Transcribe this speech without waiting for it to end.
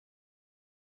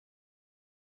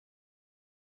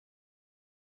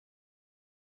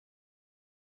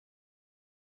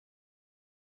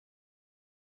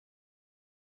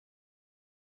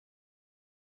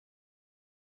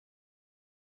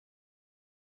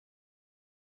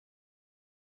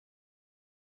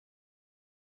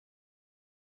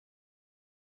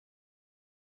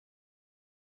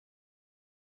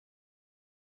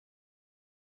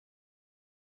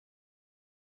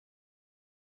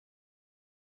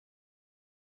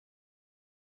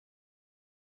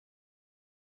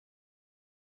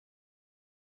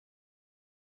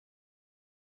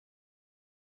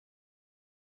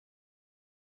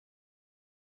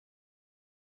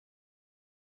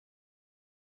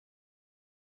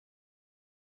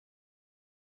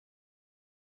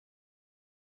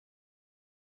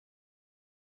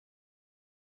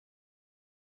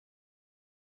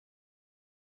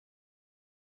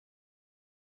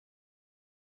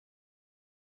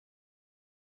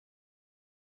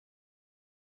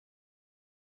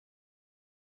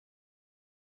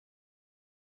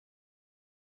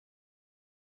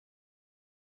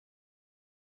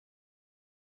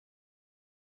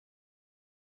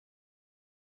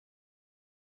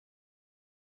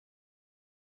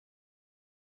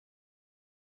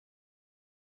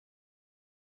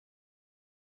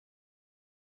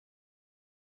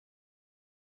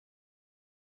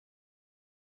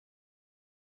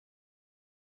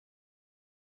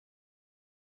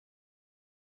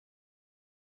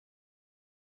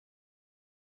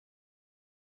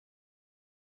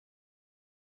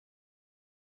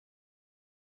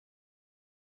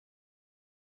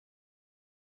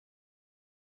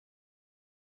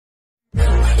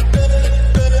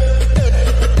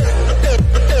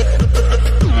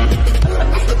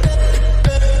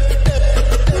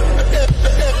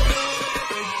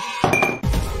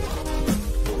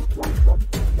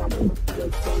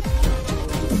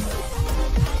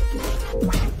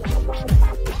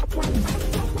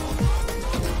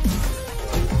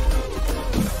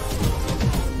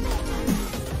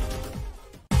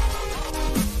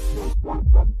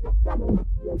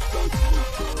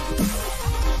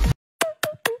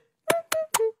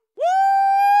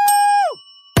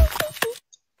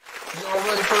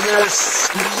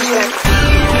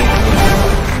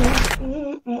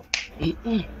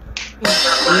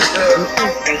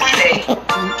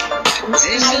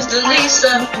This is the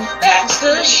Lisa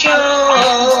Baxter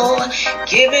Show,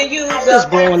 giving you the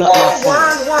blowing up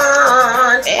my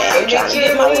phone. Hey, trying to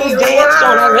get my little dance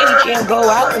on. I already can't go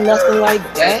out and nothing like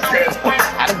that.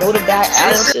 Gotta go to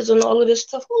dialysis and all of this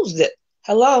stuff. Who's that?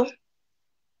 Hello?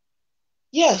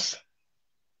 Yes.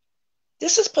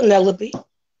 This is Penelope.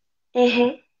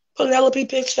 Penelope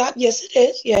Pit Stop. Yes, it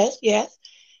is. Yes, yes.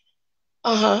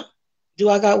 Do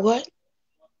I got what?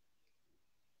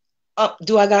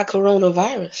 Do I got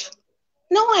coronavirus?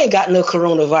 No, I ain't got no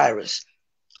coronavirus.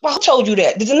 Well, who told you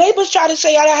that? Did the neighbors try to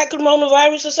say I had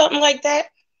coronavirus or something like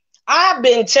that? I've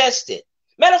been tested.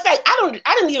 Matter of fact, I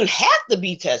didn't even have to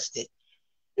be tested.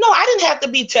 No, I didn't have to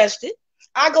be tested.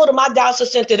 I go to my dialysis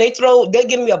center. They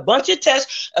give me a bunch of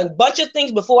tests, a bunch of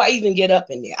things before I even get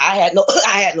up in there. I had no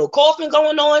coughing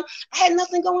going on. I had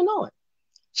nothing going on.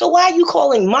 So why are you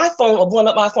calling my phone or blowing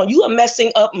up my phone? You are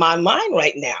messing up my mind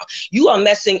right now. You are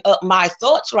messing up my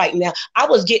thoughts right now. I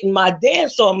was getting my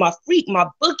dance on, my freak, my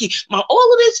bookie,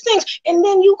 all of these things, and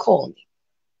then you call me.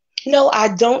 No, I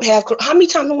don't have. How many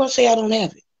times do I want to say I don't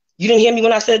have it? You didn't hear me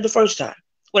when I said it the first time.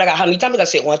 What I got? How many times I got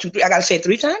to say it? 1, 2, 3. I got to say it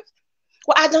 3 times.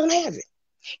 Well, I don't have it.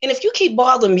 And if you keep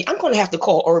bothering me, I'm going to have to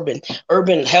call Urban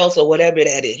Health or whatever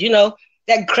that is. You know,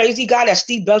 that crazy guy, that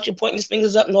Steve Belcher pointing his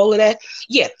fingers up and all of that.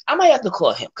 Yeah, I might have to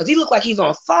call him because he looked like he's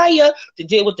on fire to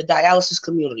deal with the dialysis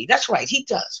community. That's right, he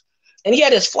does. And he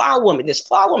had this flower woman.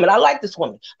 I like this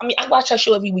woman. I mean, I watch her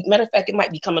show every week. Matter of fact, it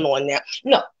might be coming on now.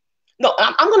 No,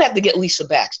 I'm going to have to get Lisa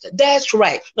Baxter. That's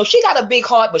right. No, she got a big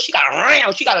heart, but she got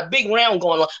a big round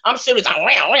going on. I'm serious. I'm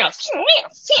round.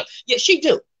 Yeah, she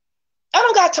do. I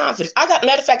don't got time for this.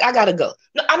 Matter of fact, I got to go.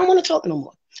 No, I don't want to talk no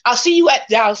more. I'll see you at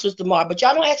dialysis tomorrow, but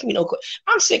y'all don't ask me no questions.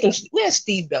 I'm sick and where's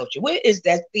Steve Belcher? Where is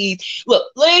that Steve? Look,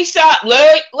 Lisa,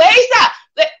 look,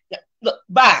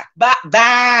 bye.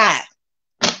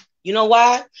 You know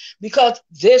why? Because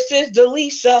this is the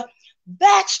Lisa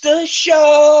Baxter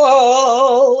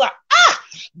Show.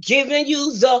 Giving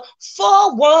you the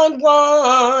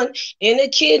 411 in the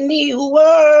kidney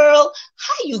world.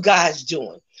 How you guys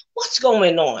doing? What's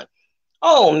going on?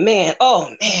 Oh man.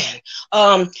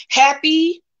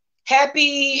 Happy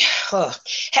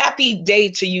day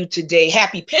to you today.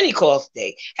 Happy Pentecost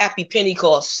Day. Happy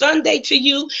Pentecost Sunday to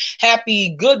you.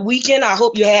 Happy good weekend. I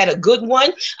hope you had a good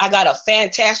one. I got a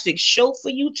fantastic show for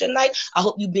you tonight. I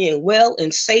hope you being well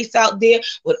and safe out there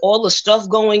with all the stuff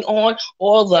going on,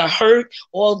 all the hurt,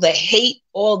 all the hate,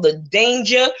 all the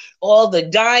danger, all the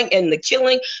dying and the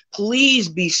killing. Please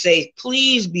be safe.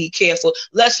 Please be careful.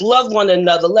 Let's love one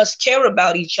another. Let's care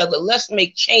about each other. Let's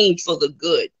make change for the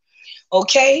good.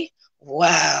 Okay?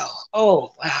 Wow.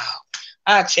 Oh, wow.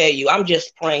 I tell you, I'm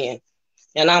just praying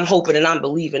and I'm hoping and I'm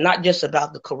believing, not just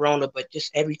about the corona, but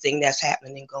just everything that's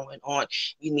happening and going on.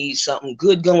 We need something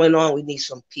good going on. We need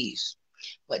some peace.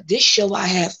 But this show I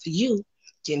have for you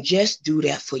can just do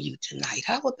that for you tonight.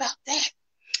 How about that?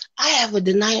 I have a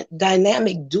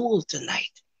dynamic duel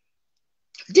tonight.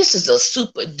 This is a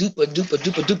super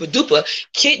duper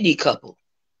kidney couple.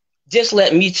 Just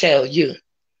let me tell you.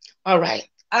 All right.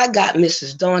 I got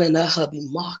Mrs. Dawn and her hubby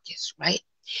Marcus, right?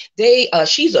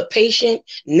 She's a patient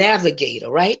navigator,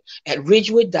 right? At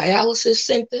Ridgewood Dialysis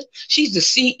Center. She's the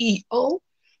CEO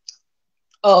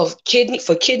of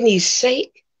For Kidney's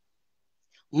Sake.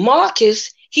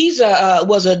 Marcus,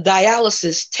 was a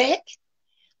dialysis tech.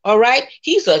 All right.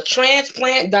 He's a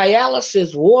transplant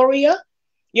dialysis warrior.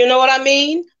 You know what I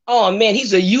mean? Oh man,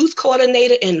 he's a youth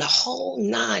coordinator in the whole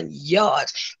 9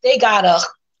 yards. They got a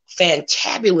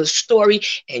fantabulous story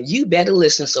and you better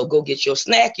listen. So go get your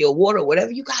snack, your water,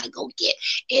 whatever you got to go get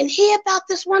and hear about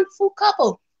this wonderful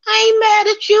couple. I ain't mad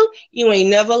at you. You ain't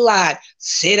never lied.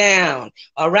 Sit down.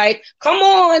 All right. Come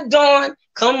on, Dawn.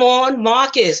 Come on,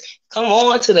 Marcus. Come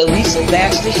on to the Lisa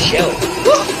Baxter Show.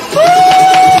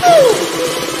 Woo-hoo!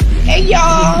 Hey,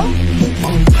 y'all.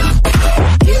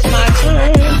 It's my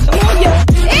turn. Come on, y'all.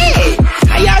 Hey,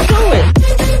 how y'all doing?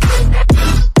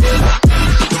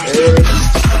 Hey,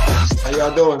 how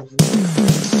y'all doing?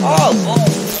 Oh,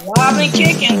 live and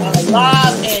kicking.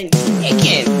 Live and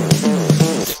kicking.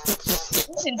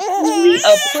 It's truly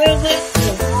a privilege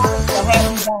and honor to have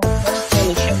you guys on the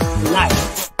show tonight.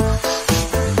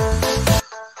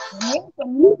 Here's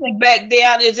some music back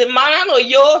there. Is it mine or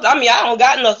yours? I mean, I don't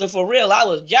got nothing for real. I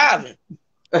was jiving.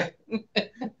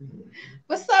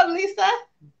 What's up, Lisa?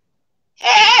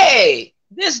 Hey,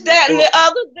 this, that, and the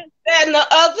other. This, that, and the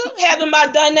other. Having my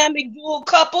dynamic dual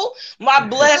couple, my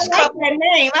blessed couple. That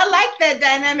name. I like that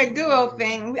dynamic duo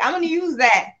thing. I'm going to use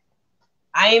that.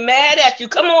 I ain't mad at you.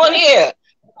 Come on here.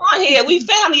 Come on here. We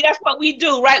family. That's what we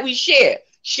do, right? We share.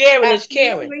 Sharing is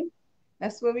caring.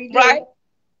 That's what we do. Right?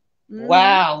 Mm-hmm.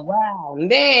 Wow.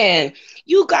 Man,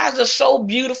 you guys are so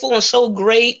beautiful and so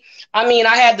great. I mean,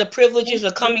 I had the privileges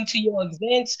of coming to your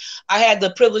events. I had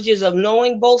the privileges of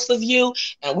knowing both of you.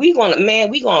 And we're going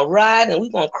to ride and we're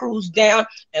going to cruise down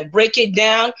and break it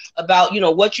down about,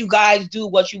 what you guys do,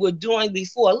 what you were doing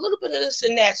before, a little bit of this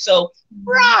and that. So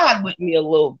ride with me a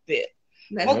little bit.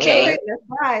 Okay. That's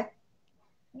right.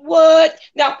 What?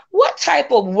 Now, what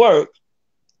type of work?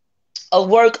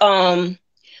 Tell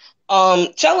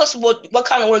us what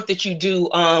kind of work that you do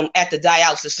at the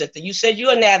dialysis center. You said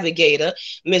you're a navigator,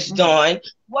 Miss Dawn.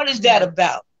 What is that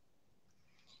about?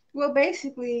 Well,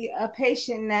 basically, a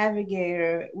patient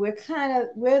navigator. We're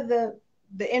the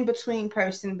in-between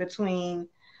person between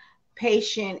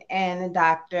patient and the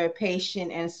doctor,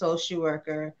 patient and social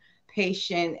worker,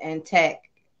 patient and tech,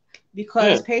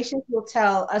 because patients will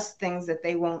tell us things that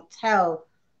they won't tell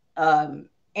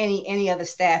any other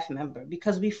staff member,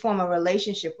 because we form a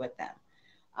relationship with them.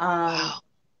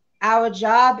 Our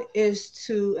job is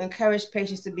to encourage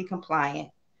patients to be compliant,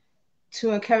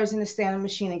 to encourage them to stay on the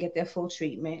machine and get their full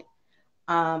treatment.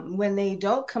 When they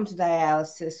don't come to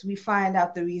dialysis, we find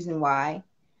out the reason why.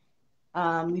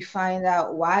 We find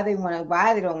out why they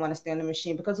don't want to stay on the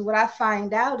machine, because what I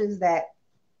find out is that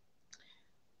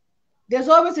there's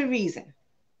always a reason.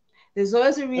 There's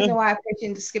always a reason why a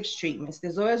patient skips treatments.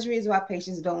 There's always a reason why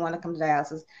patients don't want to come to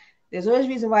dialysis. There's always a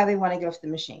reason why they want to get off the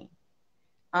machine.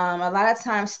 A lot of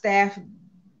times staff,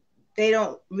 they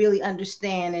don't really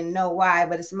understand and know why,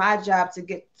 but it's my job to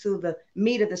get to the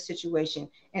meat of the situation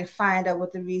and find out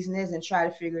what the reason is and try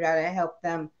to figure it out and help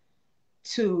them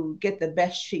to get the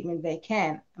best treatment they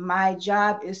can. My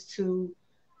job is to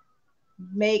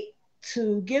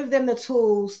give them the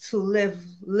tools to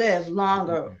live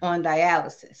longer on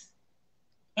dialysis.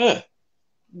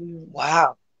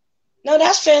 Wow. No,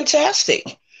 that's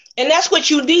fantastic. And that's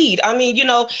what you need. I mean,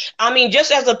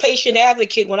 just as a patient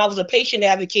advocate, when I was a patient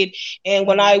advocate and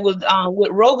when I was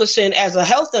with Rogerson as a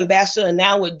health ambassador and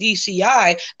now with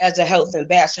DCI as a health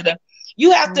ambassador,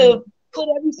 you have to put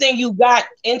everything you got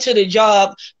into the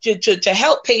job to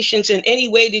help patients in any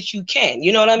way that you can.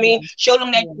 You know what I mean? Show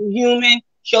them that you're human,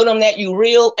 show them that you're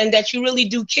real and that you really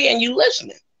do care and you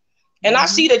listening. And I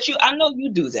see that I know you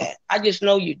do that. I just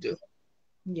know you do.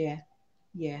 Yeah.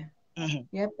 Yep,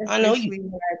 that's I know basically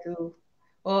what I do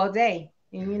all day.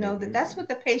 And that's what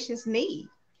the patients need.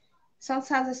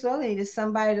 Sometimes it's all they need is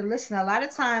somebody to listen. A lot of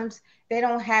times they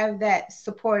don't have that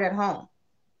support at home.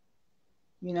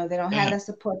 They don't have that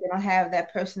support. They don't have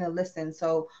that person to listen.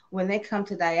 So when they come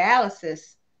to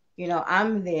dialysis,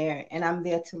 I'm there and I'm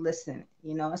there to listen.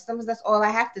 And sometimes that's all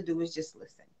I have to do is just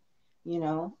listen.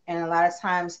 And a lot of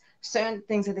times certain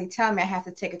things that they tell me, I have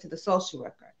to take it to the social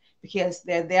worker, because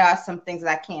there are some things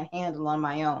that I can't handle on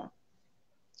my own.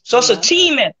 So it's a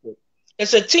team effort.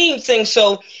 It's a team thing.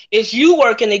 So it's you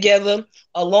working together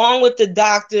along with the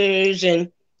doctors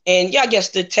and I guess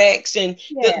the techs and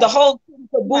the whole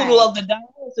caboodle of the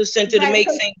dialysis center to make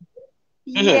things.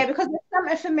 Yeah, because there's some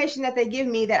information that they give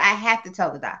me that I have to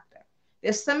tell the doctor.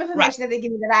 There's some information that they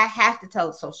give me that I have to tell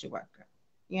the social worker.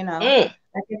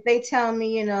 Like if they tell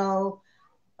me, last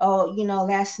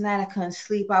night I couldn't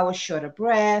sleep, I was short of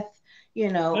breath,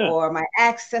 or my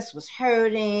access was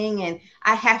hurting, and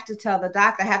I have to tell the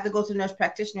doctor, I have to go to the nurse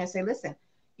practitioner and say, listen,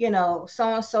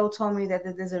 so-and-so told me that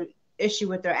there's an issue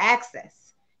with their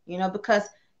access, because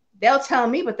they'll tell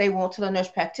me, but they won't tell the nurse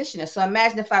practitioner. So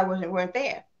imagine if I weren't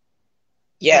there.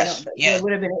 Yes. There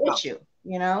would have been an issue,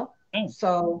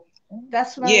 So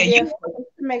that's what I'm there for, to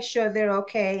make sure they're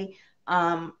okay,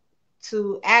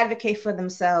 to advocate for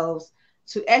themselves,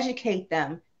 to educate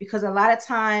them, because a lot of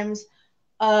times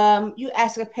you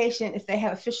ask a patient if they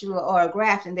have a fistula or a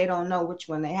graft and they don't know which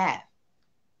one they have.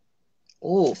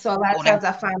 So a lot of times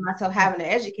I find myself having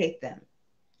to educate them.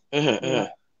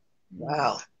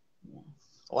 Wow.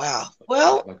 Well,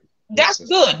 that's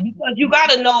good, because you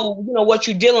got to know, what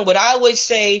you're dealing with. I always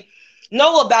say,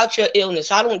 know about your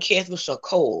illness. I don't care if it's a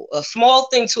cold, a small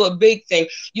thing to a big thing.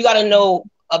 You got to know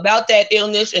about that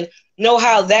illness and know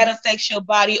how that affects your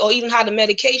body, or even how the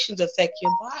medications affect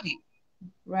your body.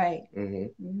 Right.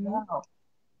 Wow.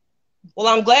 Well,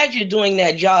 I'm glad you're doing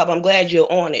that job. I'm glad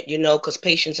you're on it, because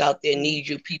patients out there need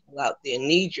you. People out there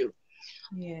need you.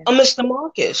 Yeah. Mr.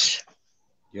 Marcus.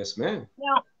 Yes, ma'am.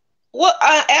 Now, what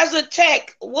as a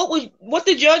tech, what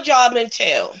did your job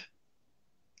entail?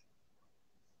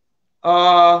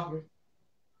 Uh,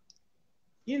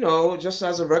 just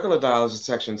as a regular dialysis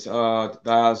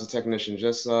technician,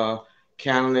 just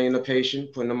cannulating the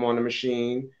patient, putting them on the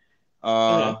machine,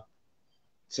 Mm-hmm. uh,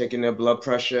 taking their blood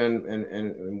pressure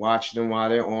and watching them while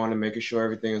they're on and making sure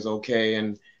everything is okay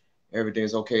and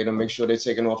everything's okay to make sure they're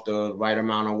taking off the right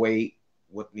amount of weight,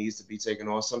 what needs to be taken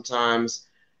off. Sometimes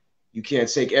you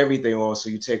can't take everything off, so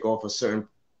you take off a certain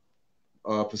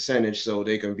percentage so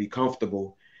they can be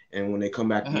comfortable. And when they come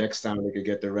back the Mm-hmm. next time, they could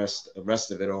get the rest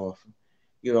of it off.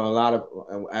 A lot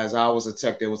of as I was a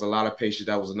tech, there was a lot of patients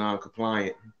that was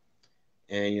non-compliant,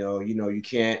 and you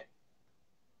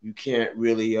can't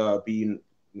really be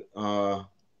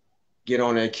get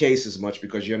on their case as much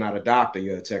because you're not a doctor,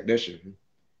 you're a technician.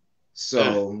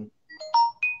 So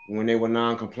when they were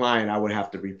non-compliant, I would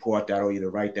have to report that or either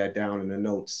write that down in the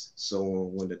notes. So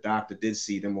when the doctor did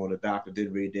see them or the doctor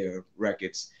did read their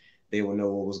records, they would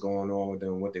know what was going on with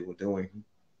them, what they were doing.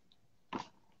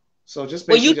 So just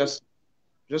Well, basically just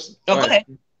oh, go go ahead. ahead.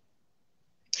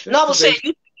 No, I Just was saying,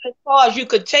 you as far as you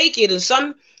could take it, and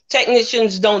some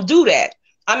technicians don't do that.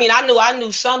 I mean, I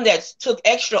knew some that took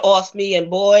extra off me, and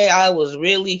boy, I was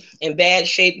really in bad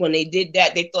shape when they did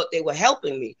that. They thought they were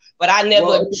helping me, but I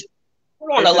never Well,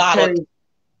 put on it a lot of. depends.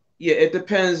 Yeah, it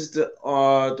depends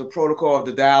the protocol of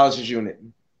the dialysis unit.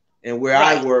 And where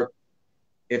I Right. work,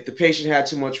 if the patient had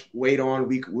too much weight on,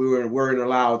 we weren't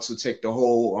allowed to take the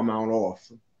whole amount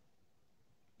off.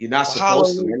 You're not Well,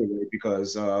 supposed to hallelujah. anyway,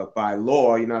 because by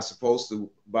law, you're not supposed to,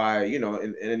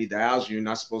 in any dialysis, you're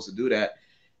not supposed to do that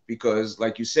because,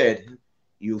 like you said,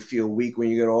 you feel weak when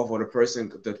you get off, or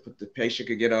the patient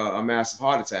could get a massive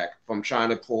heart attack from trying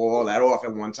to pull all that off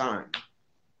at one time.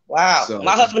 Wow, So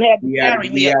my husband had to we had to, carry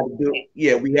we me up. had to do,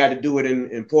 yeah, we had to do it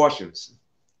in portions.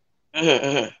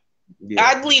 Mm-hmm. Yeah,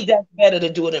 I believe that's better to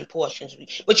do it in portions,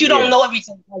 but you don't yeah, know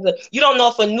everything. You don't know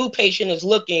if a new patient is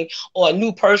looking, or a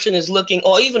new person is looking,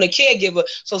 or even a caregiver.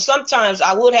 So sometimes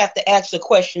I would have to ask the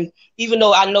question, even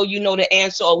though I know you know the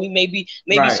answer, or we maybe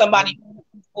right. somebody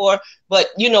before, but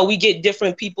we get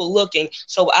different people looking.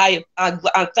 So I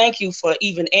thank you for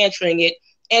even answering it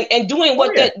and doing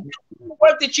Oh yeah. doing the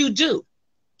work that you do,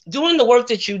 doing the work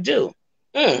that you do.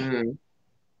 Mm. Mhm.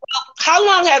 How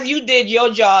long have you did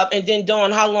your job, and then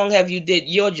Dawn, how long have you did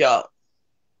your job?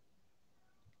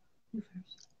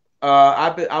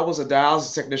 I was a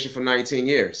dialysis technician for 19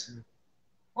 years.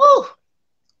 Woo,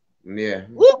 Yeah.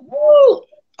 woo, woo.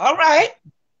 All right.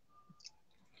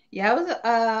 Yeah,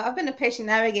 I've been a patient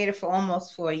navigator for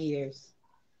almost 4 years.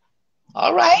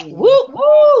 All right. Yeah. Woo,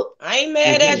 woo. I ain't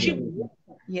mad at you.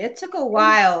 Yeah, it took a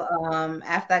while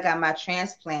after I got my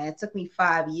transplant. It took me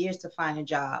 5 years to find a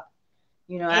job.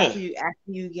 Mm,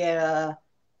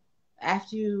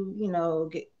 After you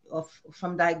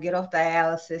get off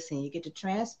dialysis and you get to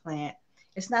transplant,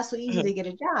 it's not so easy mm, to get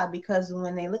a job because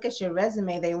when they look at your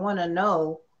resume, they want to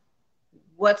know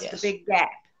what's the yes. big gap.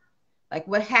 Like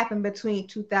what happened between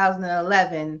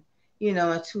 2011,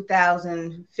 and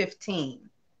 2015,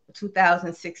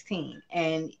 2016.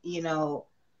 And,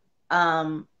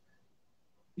 um,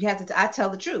 I tell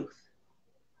the truth.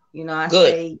 I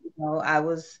Good. say, I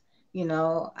was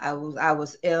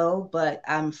ill, but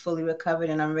I'm fully recovered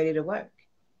and I'm ready to work.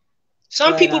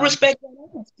 Some But people respect that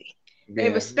honesty. they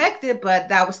Yeah. respect it,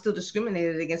 but I was still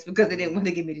discriminated against because they didn't want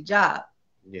to give me the job.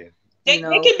 Yeah. They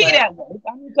can be But that way.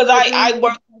 I mean, because I mhm,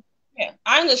 work. Yeah,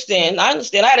 I understand. I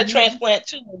understand. I had a mhm, transplant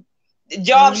too.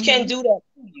 Jobs can mhm, do that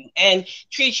to you and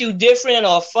treat you different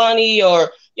or funny,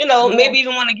 or yeah, maybe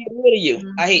even want to get rid of you.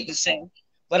 I hate mhm, to say,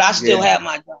 but I still Yeah. have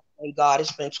my job. Thank God,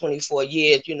 it's been 24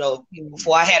 years. mhm,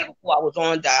 Before I was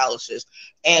on dialysis,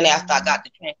 and after I mhm, got the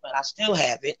transplant, I still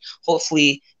have it.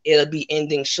 Hopefully, it'll be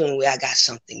ending soon where I got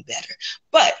something better.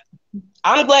 But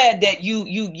I'm glad that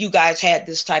you guys had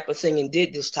this type of thing and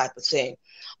did this type of thing.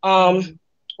 Um, mhm.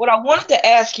 what I wanted to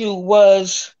ask you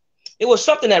was, it was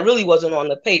something that really wasn't on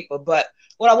the paper, but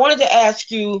what I wanted to ask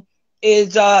you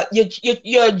is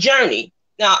your journey.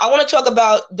 Now, I want to talk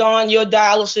about, Dawn, your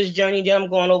dialysis journey. Then I'm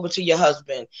going over to your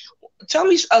husband. Tell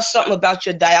me something about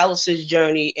your dialysis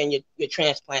journey and your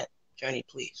transplant journey,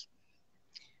 please.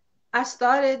 I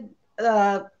started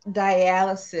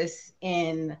dialysis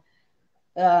in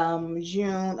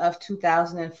June of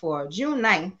 2004, June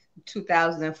 9th,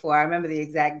 2004. I remember the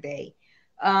exact day.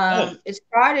 Mm, It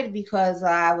started because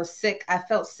I was sick. I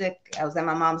felt sick. I was at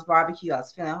my mom's barbecue. I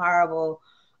was feeling horrible.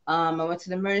 I went to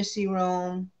the emergency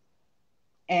room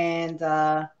and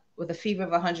with a fever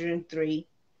of 103,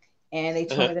 and they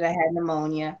told mm-hmm, me that I had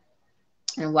pneumonia.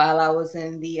 And while I was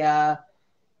in the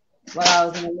while I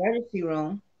was in the emergency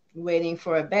room waiting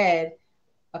for a bed,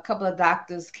 a couple of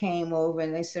doctors came over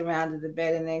and they surrounded the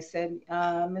bed and they said,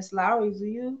 Miss Lowry, do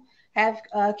you have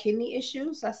kidney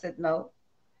issues? I said, no,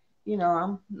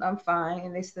 I'm fine.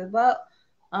 And they said, well,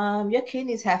 your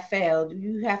kidneys have failed.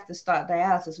 You have to start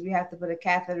dialysis. We have to put a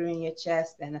catheter in your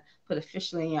chest and put a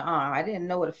fistula in your arm. I didn't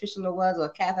know what a fistula was or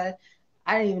a catheter.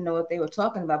 I didn't even know what they were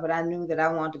talking about, but I knew that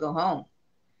I wanted to go home,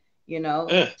 you know.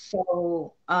 Mm.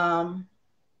 So,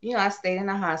 I stayed in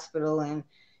the hospital and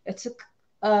it took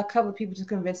a couple of people to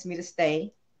convince me to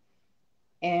stay.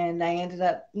 And I ended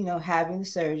up, having the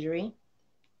surgery.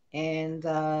 And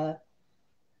I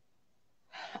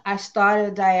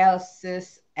started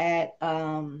dialysis at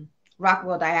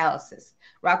Rockwell Dialysis.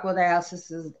 Rockwell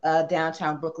Dialysis is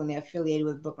downtown Brooklyn. They're affiliated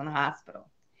with Brooklyn Hospital.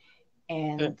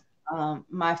 Mm. And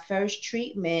my first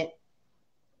treatment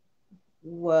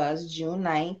was June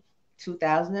 9th,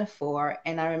 2004.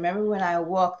 And I remember when I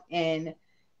walked in,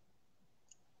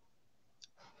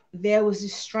 there was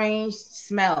this strange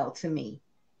smell to me.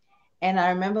 And I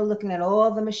remember looking at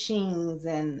all the machines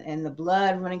and the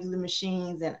blood running through the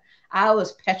machines, and I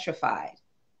was petrified.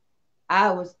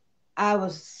 I was I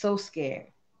was so scared.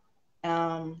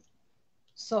 Um,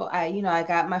 so I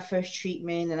got my first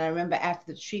treatment, and I remember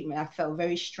after the treatment, I felt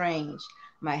very strange.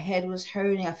 My head was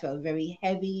hurting. I felt very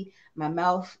heavy. My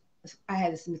mouth, I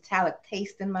had this metallic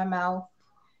taste in my mouth.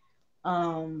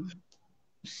 Um,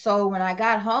 so when I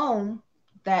got home,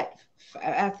 that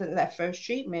after that first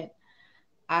treatment,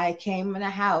 I came in the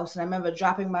house, and I remember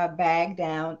dropping my bag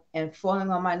down and falling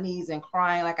on my knees and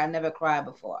crying like I never cried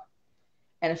before.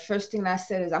 And the first thing I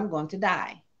said is, "I'm going to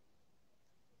die."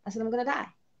 I said, "I'm going to die."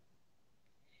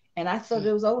 And I thought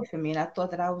it was over for me, and I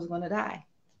thought that I was going to die.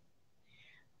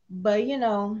 But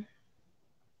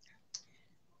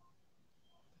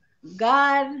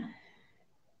God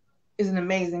is an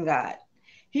amazing God.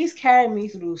 He's carried me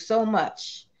through so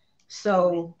much.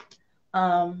 So,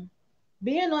 um,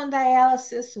 being on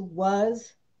dialysis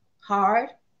was hard.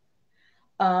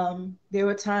 There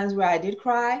were times where I did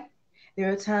cry. There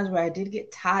were times where I did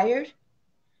get tired,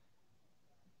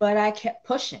 but I kept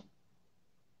pushing.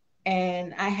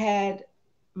 And I had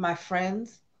my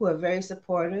friends who are very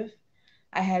supportive.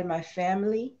 I had my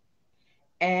family,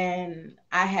 and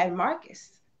I had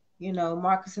Marcus.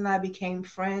 Marcus and I became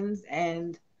friends,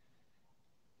 and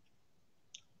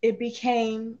it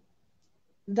became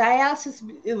dialysis.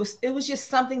 It was just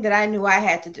something that I knew I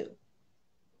had to do.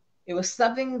 It was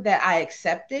something that I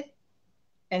accepted,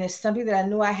 and it's something that I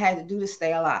knew I had to do to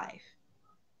stay alive.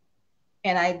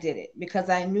 And I did it because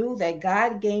I knew that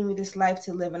God gave me this life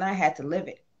to live, and I had to live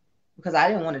it because I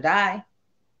didn't want to die.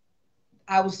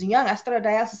 I was young. I started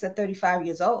dialysis at 35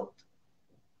 years old.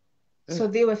 Mm. So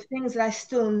there were things that I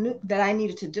still knew that I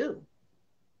needed to do.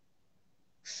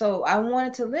 So I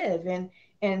wanted to live,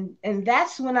 and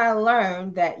that's when I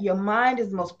learned that your mind is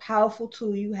the most powerful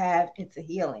tool you have into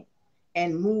healing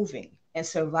and moving and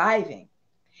surviving.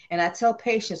 And I tell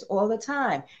patients all the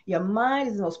time, your mind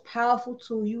is the most powerful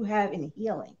tool you have in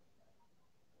healing.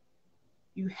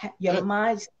 Your Mm.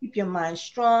 mind, keep your mind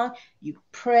strong. You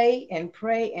pray and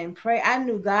pray and pray. I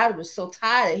knew God was so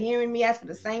tired of hearing me ask for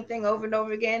the same thing over and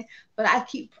over again, but I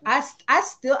keep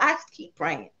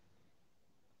praying.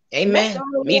 And that's the Amen.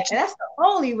 only Me way, too. and that's the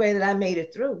only way that I made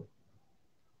it through.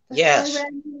 That's the only way Yes. I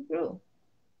made it through.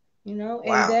 And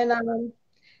Wow. then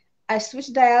I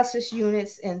switched dialysis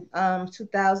units in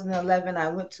 2011. I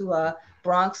went to a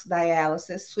Bronx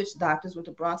dialysis, switched doctors with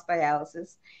the Bronx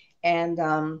dialysis, and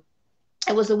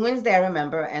it was a Wednesday, I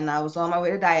remember, and I was on my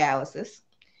way to dialysis,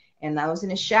 and I was in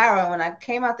the shower. When I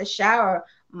came out the shower,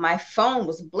 my phone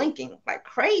was blinking like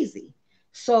crazy.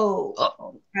 So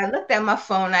Uh-oh. I looked at my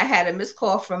phone. I had a missed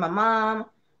call from my mom,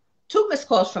 two missed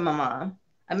calls from my mom,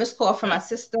 a missed call from my Mm.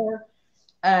 sister,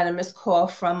 and a missed call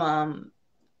from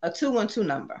a 212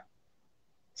 number.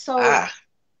 So Ah.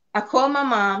 I called my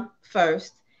mom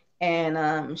first,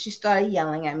 and she started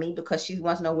yelling at me because she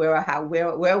wants to know where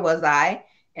was I,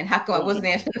 and how come I wasn't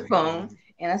answering the phone.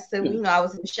 And I said, well, I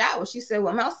was in the shower. She said,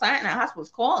 well, Mount Sinai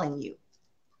Hospital's calling you.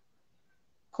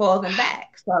 Call them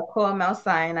back. So I called Mount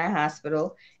Sinai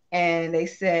Hospital, and they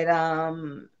said,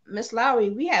 Miss Lowry,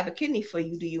 we have a kidney for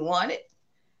you. Do you want it?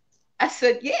 I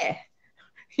said, yeah.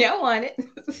 Yeah, I want it.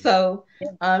 So,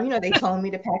 they told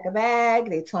me to pack a bag.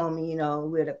 They told me,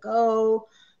 where to go,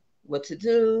 what to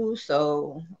do.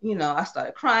 So, I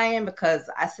started crying because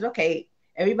I said, okay,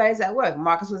 everybody's at work.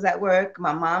 Marcus was at work.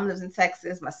 My mom lives in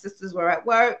Texas. My sisters were at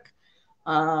work.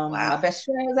 My Wow. best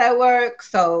friend was at work.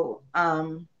 So,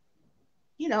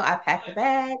 I packed a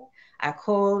bag. I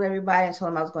called everybody and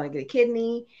told them I was going to get a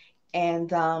kidney. And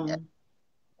Yeah.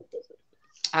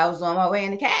 I was on my way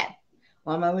in the cab,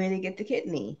 on my way to get the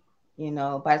kidney.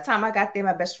 By the time I got there,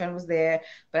 my best friend was there.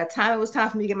 By the time it was time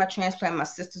for me to get my transplant, my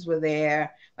sisters were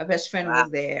there. My best friend Wow.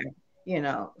 was there.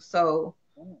 So,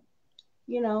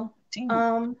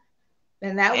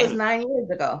 and that was 9 years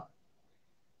ago.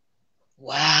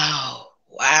 Wow.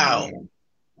 Wow. Yeah.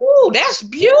 Ooh, that's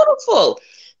beautiful.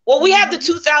 Well, we have the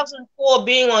 2004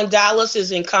 being on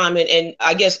dialysis in common, and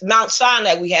I guess Mount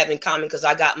Sinai we have in common because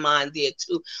I got mine there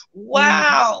too.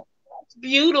 Wow, that's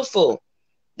beautiful.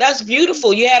 That's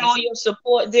beautiful. You had all your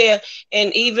support there,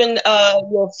 and even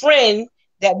your friend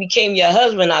that became your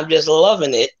husband. I'm just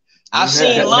loving it. I've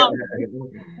seen love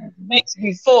mix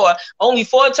before, only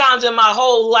 4 times in my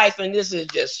whole life, and this is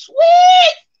just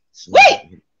sweet,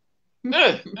 sweet.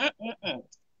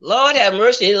 Lord have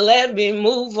mercy, let me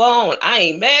move on. I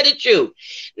ain't mad at you.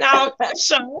 Now,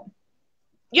 so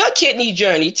your kidney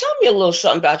journey. Tell me a little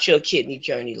something about your kidney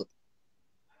journey.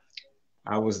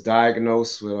 I was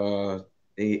diagnosed with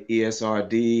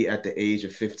ESRD at the age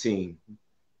of 15.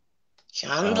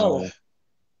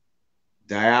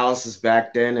 Dialysis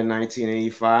back then in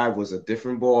 1985 was a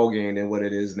different ball game than what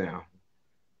it is now.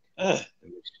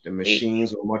 The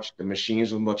machines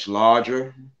were much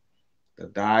larger. The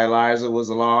dialyzer was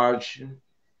large.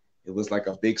 It was like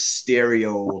a big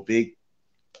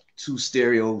two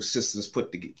stereo systems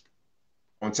put together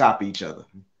on top of each other.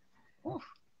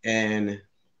 And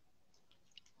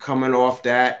coming off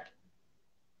that,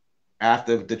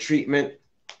 after the treatment, it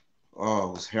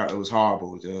was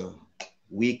horrible. The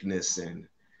weakness and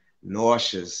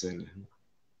nauseous, and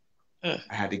I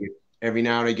had to get every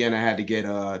now and again. I had to get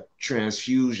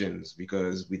transfusions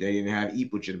because they didn't have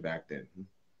Epogen back then.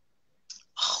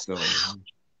 So,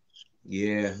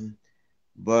 yeah,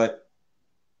 but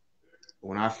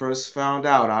when I first found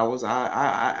out, I was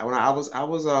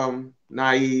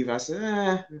naive. I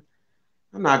said,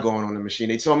 I'm not going on the machine.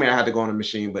 They told me I had to go on the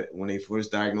machine, but when they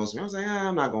first diagnosed me, I was like,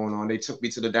 I'm not going on. They took me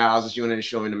to the dialysis unit and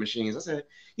showed me the machines. I said,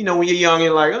 when you're young,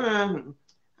 you're like, I'm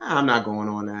not going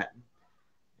on that.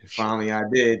 And finally, I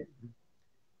did.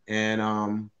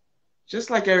 And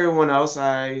just like everyone else,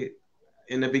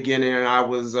 in the beginning, I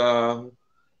was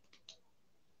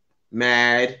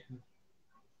mad,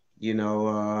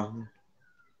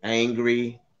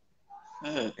 angry,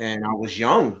 and I was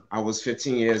young. I was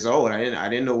 15 years old. I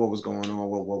didn't know what was going on.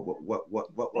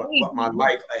 What my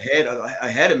life ahead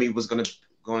of me was going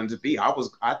to be. I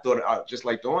thought, just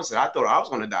like Dawn said, I thought I was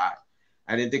going to die.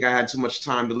 I didn't think I had too much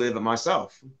time to live it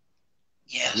myself.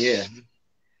 Yes. Yeah.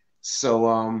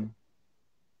 So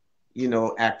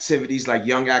activities like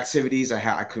young activities,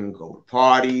 I couldn't go to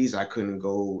parties. I couldn't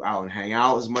go out and hang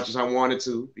out as much as I wanted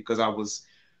to because I was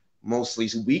mostly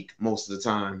weak most of the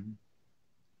time.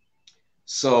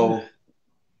 So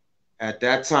at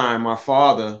that time, my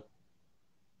father,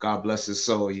 God bless his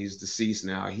soul, he's deceased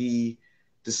now, he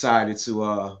decided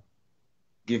to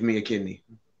give me a kidney.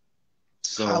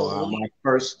 So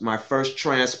my first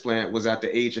transplant was at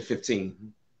the age of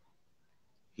 15.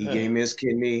 He gave me his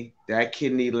kidney. That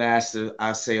kidney lasted,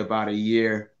 I'd say, about a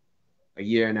year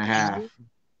and a half,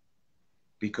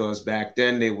 because back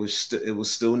then it was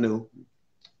still new.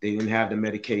 They didn't have the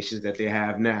medications that they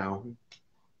have now.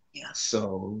 Yeah.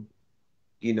 So,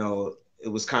 it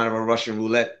was kind of a Russian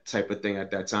roulette type of thing at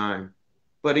that time.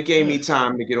 But it gave me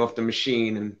time to get off the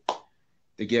machine and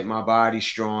to get my body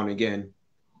strong again.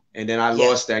 And then I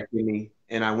lost that kidney,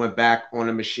 and I went back on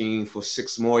the machine for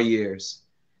 6 more years.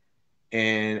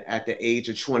 And at the age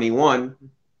of 21,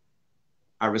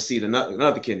 I received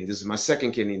another kidney. This is my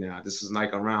second kidney now. This is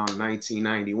like around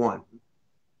 1991.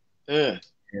 And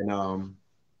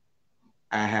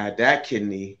I had that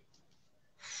kidney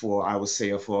for, I would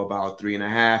say, for about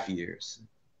 3.5 years.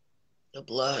 The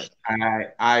blood.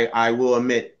 I will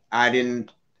admit, I didn't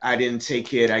take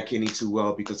care of that kidney too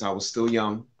well because I was still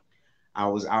young. I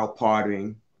was out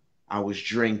partying. I was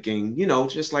drinking,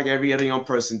 just like every other young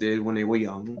person did when they were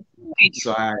young.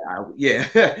 So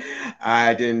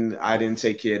I didn't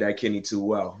take care of that kidney too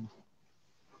well.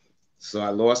 So I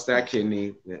lost that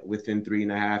kidney within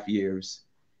 3.5 years,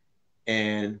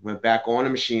 and went back on the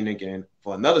machine again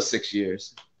for another 6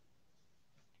 years.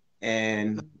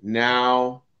 And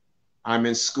now I'm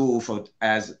in school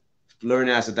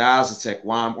learning as a dialysis tech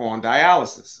while I'm on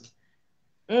dialysis.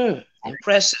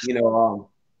 Impressive.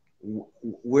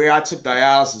 Where I took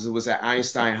dialysis, it was at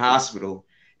Einstein Hospital.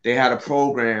 They had a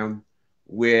program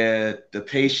where the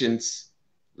patients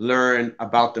learn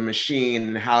about the machine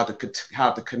and how to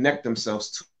connect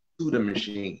themselves to the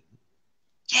machine.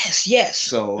 Yes.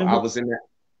 So I was in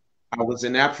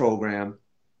that program,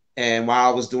 and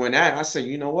while I was doing that, I said,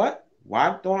 you know what?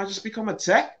 Why don't I just become a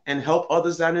tech and help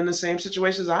others that are in the same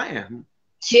situation as I am?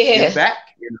 get Yeah.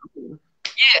 back. You know?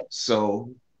 Yeah.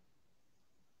 So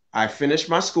I finished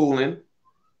my schooling.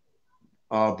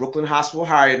 Brooklyn Hospital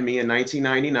hired me in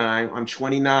 1999. I'm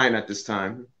 29 at this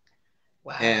time.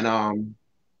 Wow. And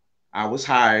I was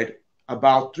hired.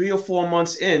 About 3 or 4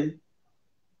 months in,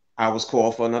 I was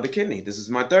called for another kidney. This is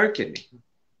my third kidney.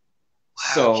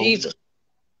 Wow, So Jesus.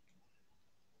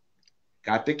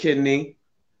 got the kidney.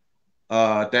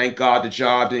 Thank God the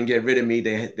job didn't get rid of me.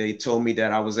 They told me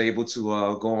that I was able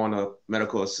to go on a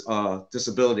medical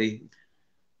disability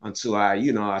until I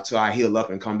heal up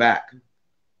and come back.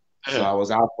 So I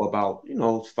was out for about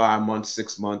 5 months,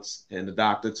 6 months, and the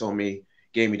doctor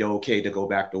gave me the okay to go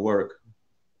back to work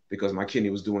because my kidney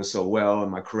was doing so well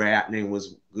and my creatinine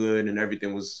was good and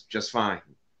everything was just fine.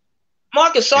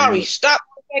 Marcus, sorry, stop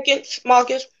for a second,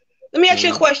 Marcus. Let me ask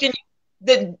you a question.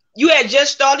 Did you had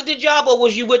just started the job, or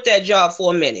was you with that job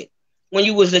for a minute when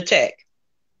you was a tech?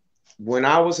 When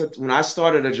I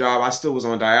started the job, I still was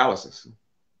on dialysis.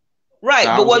 Right,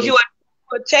 so but was you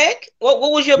a tech? What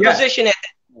was your position at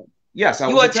that time? Yes, I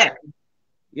was a tech.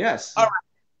 Yes. All right.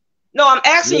 No, I'm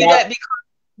asking you that because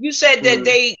you said that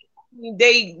they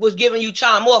was giving you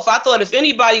time off. I thought if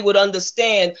anybody would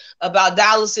understand about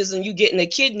dialysis and you getting a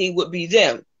kidney would be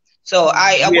them. So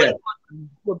I wouldn't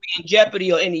would be in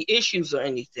jeopardy or any issues or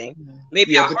anything.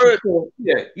 Maybe I heard.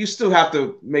 You still have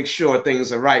to make sure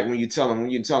things are right when you tell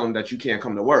them that you can't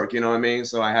come to work. You know what I mean?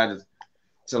 So I had to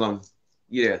tell them,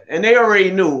 and they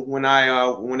already knew when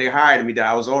they hired me that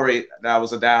I was a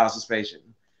dialysis patient.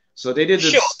 So they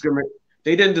didn't discriminate.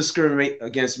 They didn't discriminate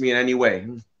against me in any way.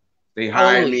 They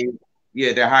hired me.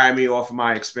 Yeah, they hired me off of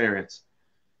my experience.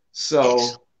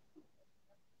 So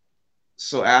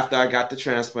after I got the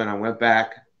transplant, I went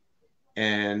back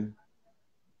and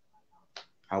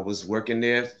I was working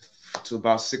there to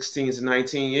about 16 to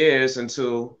 19 years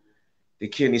until the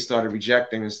kidney started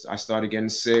rejecting. I started getting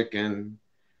sick and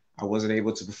I wasn't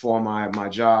able to perform my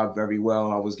job very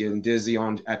well. I was getting dizzy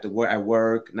at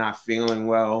work, not feeling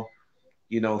well,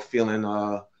 feeling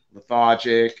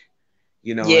lethargic,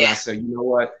 And I said, you know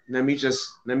what? Let me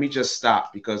just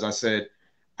stop, because I said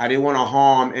I didn't want to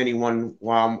harm anyone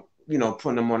while I'm,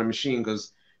 putting them on a machine,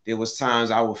 because there was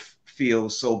times I would feel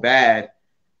so bad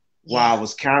while I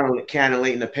was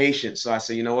cannulating the patient. So I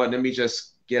said, you know what? Let me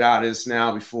just get out of this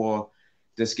now before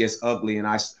this gets ugly and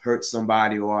I hurt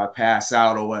somebody or I pass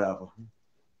out or whatever.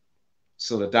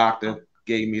 So the doctor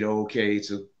gave me the okay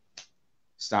to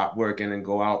stop working and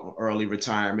go out early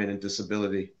retirement and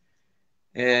disability.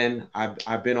 And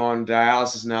I've been on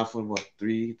dialysis now for what,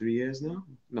 three years now?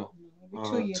 No,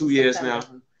 2 years now.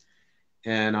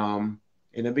 And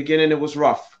in the beginning, it was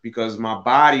rough because my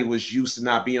body was used to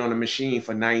not being on a machine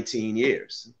for 19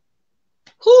 years.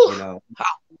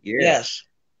 Yes.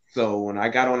 So when I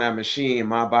got on that machine,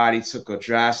 my body took a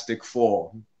drastic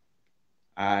fall.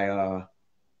 I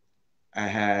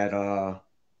had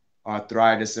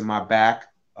arthritis in my back.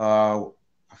 I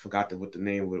forgot what the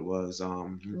name of it was.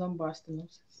 Lumbar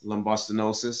stenosis. Lumbar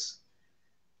stenosis.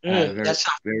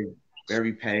 Very,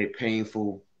 very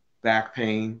painful back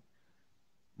pain.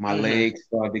 My legs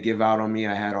started to give out on me.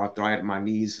 I had arthritis in my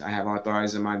knees. I have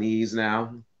arthritis in my knees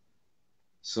now.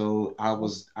 So I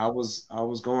was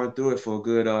going through it for a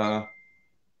good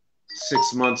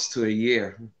 6 months to a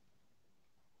year.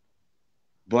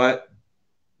 But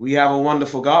we have a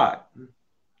wonderful God.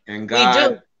 And God,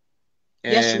 we do.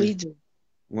 Yes, we do.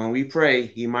 When we pray,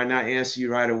 he might not answer you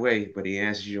right away, but he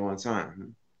answers you on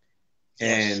time.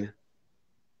 Yes. And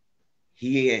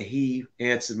he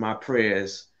answered my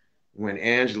prayers when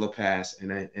Angela passed,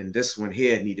 and this one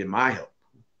here needed my help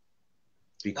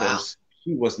because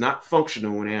she was not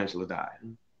functional when Angela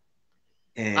died.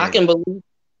 And I can believe.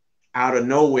 Out of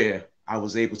nowhere, I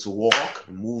was able to walk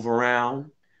and move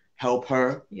around, help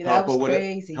her, help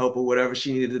her whatever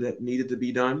she needed to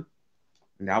be done.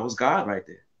 And that was God right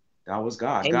there. That was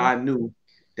God. Amen. God knew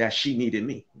that she needed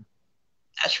me.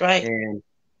 That's right. And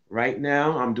right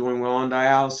now, I'm doing well on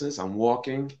dialysis. I'm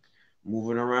walking,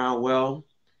 moving around well.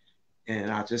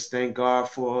 And I just thank God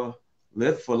for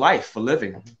life, for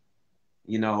living.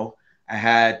 I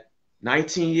had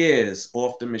 19 years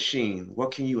off the machine.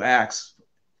 What can you ask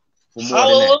for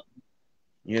more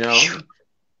than that?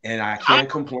 And I can't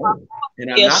complain.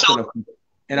 And I'm not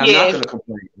going to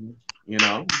complain,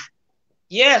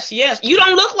 Yes. You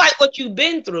don't look like what you've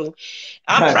been through.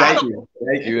 I'm proud of you.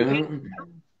 Thank you.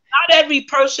 Not every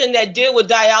person that deal with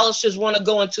dialysis want to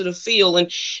go into the field,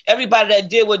 and everybody that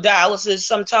deal with dialysis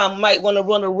sometimes might want to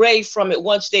run away from it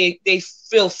once they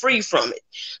feel free from it.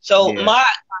 So my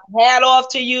hat off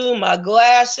to you, my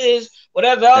glasses,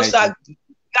 whatever else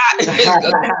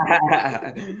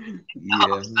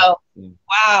Yeah. So,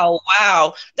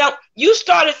 wow. Now, you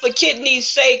started For Kidney's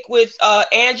Sake with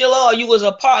Angela, or you was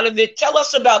a part of it. Tell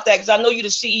us about that, because I know you're the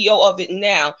CEO of it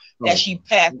now that Oh. she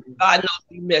passed. God knows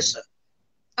we miss her.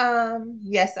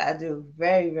 Yes, I do.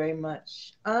 Very, very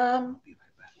much. Um,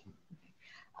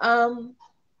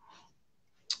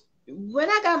 when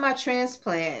I got my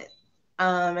transplant,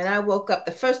 and I woke up,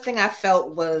 the first thing I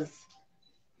felt was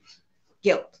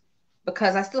guilt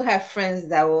because I still have friends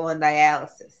that were on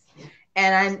dialysis.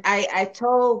 And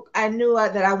I knew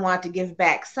that I wanted to give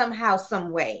back somehow, some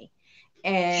way.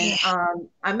 And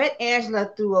I met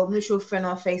Angela through a mutual friend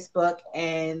on Facebook,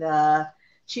 and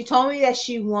she told me that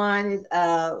she wanted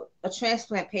a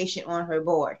transplant patient on her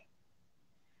board.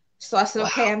 So I said,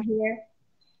 okay, I'm here.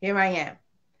 Here I am.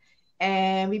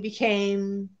 And we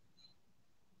became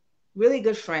really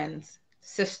good friends,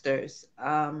 sisters.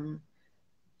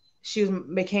 She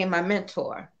became my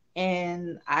mentor,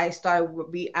 and I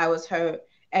was her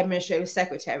administrative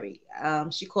secretary.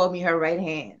 She called me her right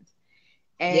hand,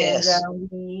 and Yes.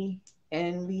 we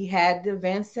had the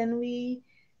events, and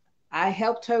I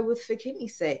helped her with For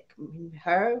Kidney's Sake.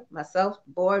 Her, myself,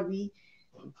 the board, we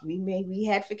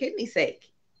had For Kidney's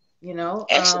Sake, you know.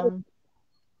 Excellent.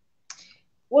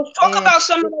 Well, talk about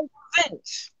some of those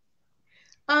events.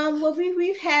 Well,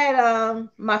 we've had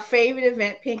my favorite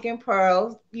event, Pink and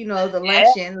Pearls. You know, the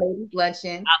luncheon, ladies'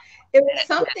 luncheon. It was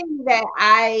something that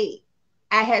I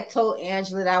had told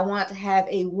Angela that I want to have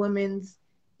a women's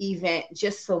event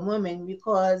just for women,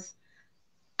 because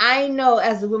I know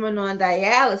as a woman on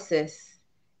dialysis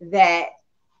that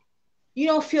you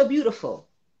don't feel beautiful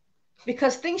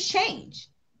because things change.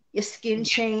 Your skin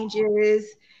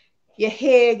changes, your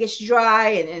hair gets dry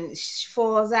and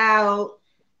falls out.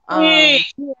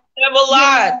 Never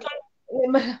lied.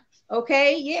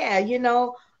 Okay, yeah,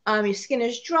 your skin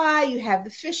is dry, you have the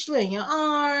fistula in your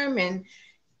arm, and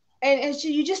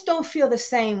you just don't feel the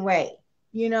same way,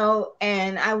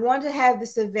 and I want to have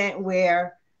this event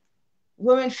where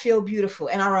women feel beautiful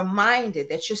and are reminded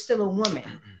that you're still a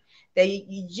woman, that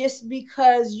you just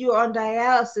because you're on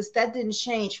dialysis, that didn't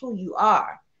change who you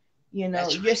are.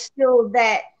 You're still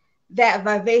that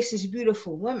vivacious,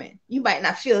 beautiful woman. You might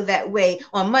not feel that way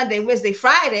on Monday, Wednesday,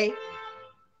 Friday,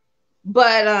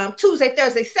 but Tuesday,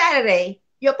 Thursday, Saturday,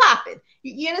 you're popping.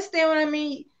 You understand what I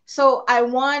mean? So I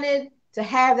wanted to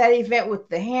have that event with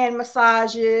the hand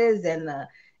massages and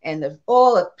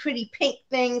all the pretty pink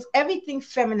things, everything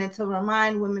feminine to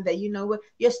remind women that, you know what,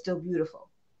 you're still beautiful.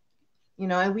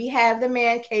 And we have the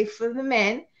man cave for the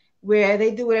men where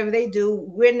they do whatever they do.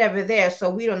 We're never there, so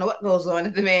we don't know what goes on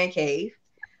at the man cave.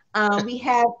 We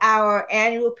have our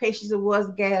annual Patients Awards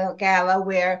Gala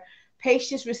where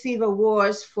patients receive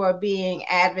awards for being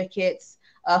advocates,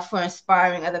 for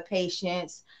inspiring other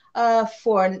patients,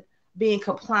 for being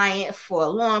compliant for a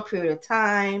long period of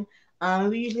time.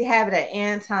 We usually have it at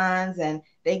Anton's, and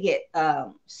they get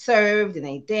served, and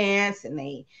they dance, and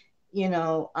they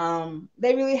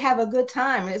really have a good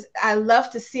time. I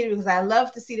love to see it because I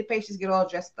love to see the patients get all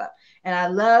dressed up, and I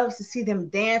love to see them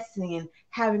dancing and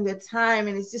having a good time.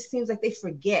 And it just seems like they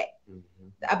forget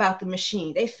about the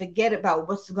machine. They forget about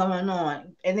what's going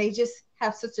on, and they just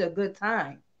have such a good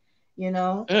time,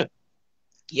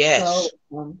 Yes.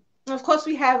 So, of course,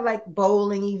 we have like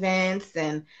bowling events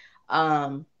and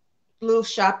little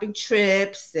shopping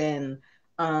trips and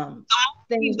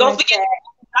things Don't like forget that.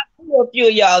 a few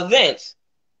of y'all events.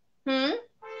 Hmm? A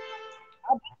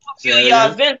few of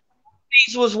y'all events.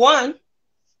 These was one.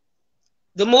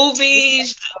 The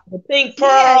movies, the Pink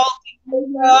Pearl.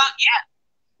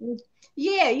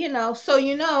 Yeah, so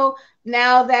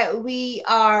now that we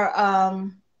are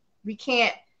we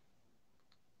can't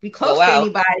be close to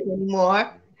anybody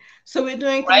anymore. So we're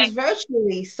doing things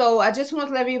virtually. So I just want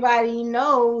to let everybody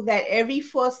know that every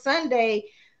fourth Sunday,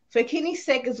 For Kidney's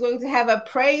Sake is going to have a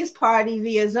praise party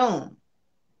via Zoom,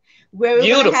 where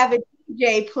we're going to have a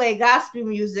DJ play gospel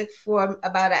music for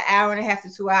about an hour and a half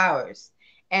to 2 hours.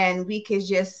 And we could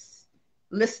just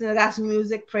listen to gospel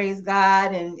music, praise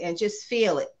God, and just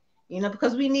feel it,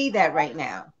 because we need that right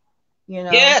now.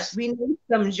 Yes. We need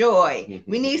some joy.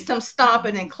 We need some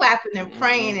stomping and clapping and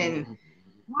praying and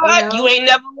what? You ain't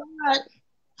never lied.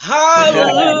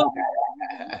 Hallelujah.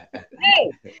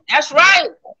 Hey, that's right.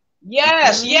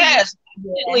 Yes. Is there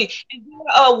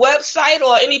a website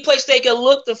or any place they can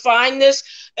look to find this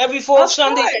every fourth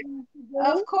Sunday?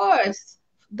 Of course.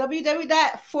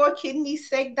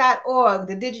 www.forkidneysake.org,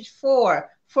 the digit 4,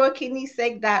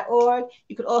 forkidneysake.org.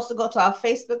 You could also go to our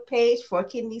Facebook page, For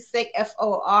Kidney's Sake,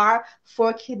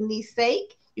 For Kidney's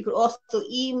Sake. You could also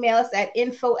email us at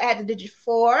info@the digit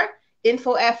 4,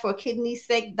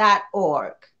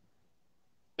 info@forkidneysake.org.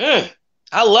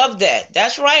 I love that.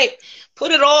 That's right.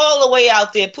 Put it all the way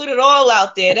out there. Put it all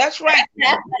out there. That's right.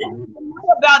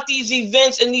 About these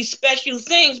events and these special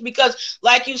things, because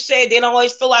like you said, they don't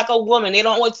always feel like a woman, they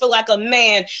don't always feel like a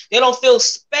man, they don't feel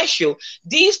special.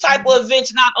 These type of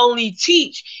events not only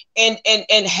teach and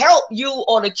help you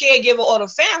or the caregiver or the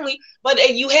family, but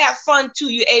you have fun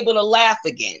too. You're able to laugh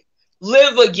again,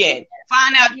 live again,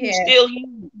 find out you still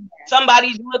you.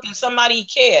 Somebody's looking, somebody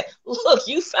care. Look,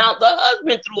 you found the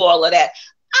husband through all of that.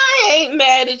 I ain't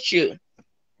mad at you.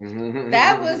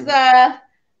 That was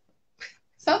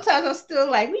sometimes I'm still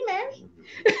like, we married?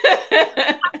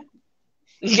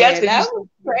 Yes, that was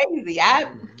crazy.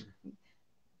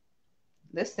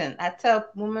 Listen, I tell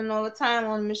women all the time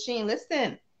on the machine,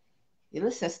 listen,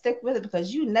 stick with it,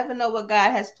 because you never know what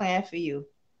God has planned for you.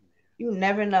 You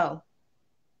never know.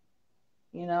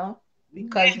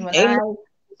 Because when I was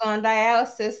on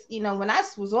dialysis, when I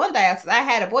was on dialysis, I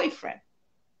had a boyfriend.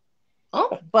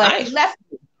 Oh, but nice.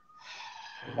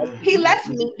 He left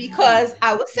me because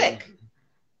I was sick.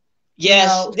 Yes.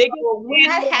 So when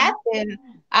that happened,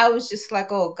 I was just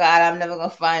like, oh God, I'm never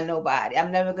gonna find nobody.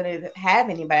 I'm never gonna have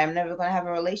anybody. I'm never gonna have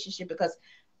a relationship, because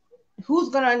who's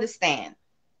gonna understand?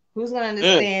 Who's gonna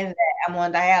understand that I'm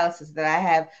on dialysis, that I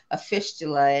have a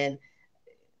fistula, and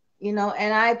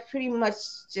I pretty much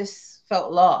just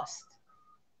felt lost.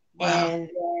 Wow. And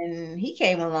then he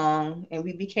came along and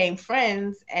we became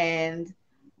friends, and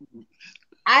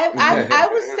I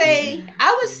would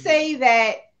say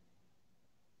that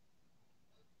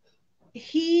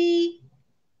he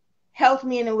helped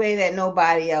me in a way that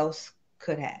nobody else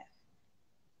could have.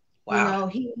 Wow.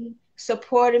 He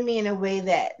supported me in a way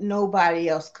that nobody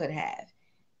else could have.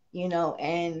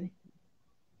 And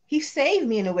he saved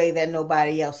me in a way that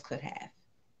nobody else could have.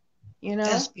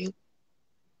 That's beautiful.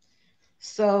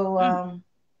 So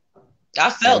I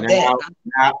felt that.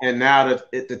 Now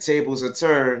the tables are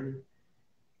turned,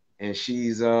 and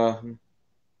she's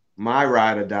my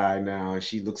ride or die now, and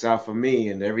she looks out for me,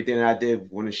 and everything I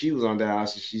did when she was on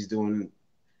dialysis, she's doing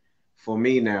for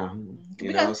me now.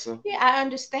 So yeah, I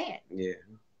understand. Yeah.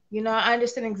 I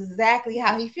understand exactly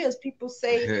how he feels. People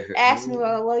ask me,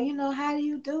 well, how do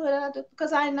you do it?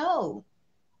 Because I know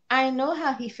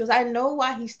how he feels. I know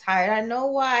why he's tired. I know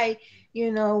why,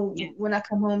 when I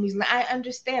come home, I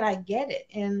understand. I get it.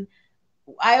 And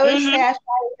I always say I try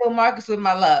to fill Marcus with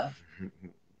my love.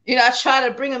 I try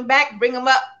to bring him back, bring him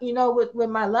up, with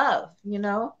my love,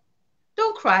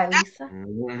 Don't cry, Lisa.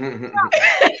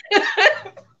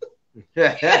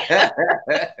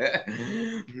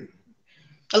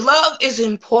 Love is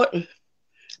important.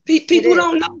 People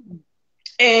don't know.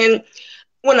 And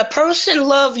when a person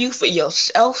loves you for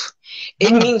yourself,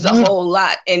 it means a whole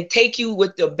lot, and take you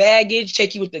with the baggage,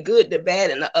 take you with the good, the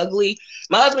bad, and the ugly.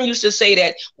 My husband used to say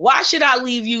that, why should I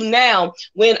leave you now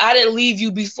when I didn't leave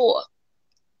you before?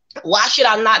 Why should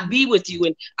I not be with you?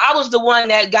 And I was the one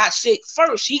that got sick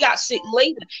first. He got sick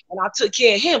later, and I took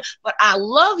care of him. But I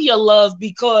love your love,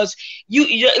 because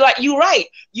you're right.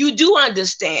 You do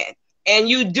understand, and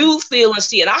you do feel and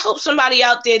see. And I hope somebody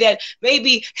out there that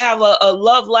maybe have a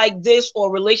love like this or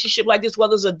a relationship like this,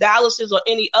 whether it's a dialysis or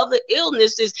any other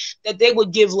illnesses, that they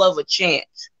would give love a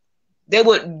chance. They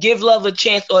would give love a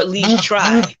chance, or at least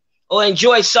try, or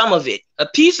enjoy some of it, a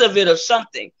piece of it or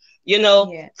something.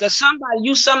 Because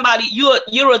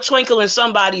you're a twinkle in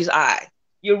somebody's eye.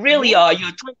 You really are. You're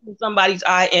a twinkle in somebody's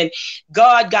eye, and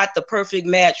God got the perfect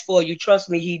match for you. Trust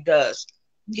me, he does.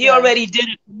 He already did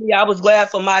it for me. I was glad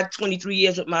for my 23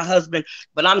 years with my husband,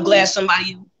 but I'm glad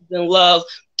somebody is in love.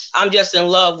 I'm just in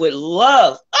love with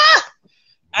love.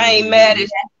 I ain't mad at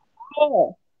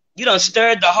you. You done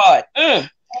stirred the heart.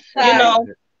 That's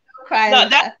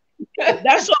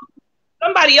what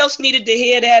somebody else needed to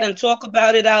hear that and talk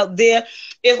about it out there.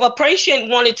 If a patient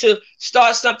wanted to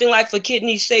start something like For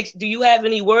Kidney's Sake, do you have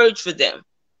any words for them?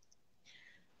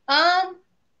 Find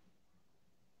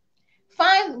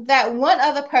that one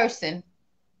other person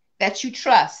that you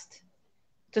trust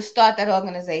to start that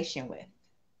organization with,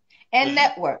 and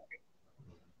network.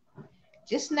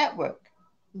 Just network.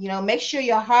 Make sure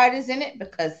your heart is in it,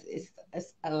 because it's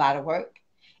a lot of work.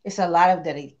 It's a lot of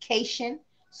dedication.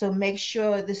 So make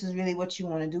sure this is really what you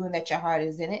want to do, and that your heart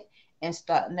is in it, and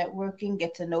start networking,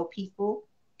 get to know people.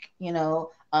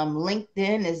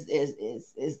 LinkedIn is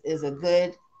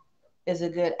a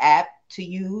good app to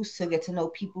use to get to know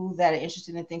people that are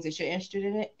interested in things that you're interested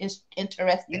in,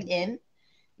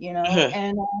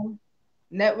 and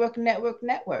network.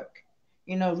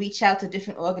 Reach out to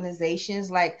different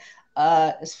organizations, like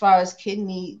as far as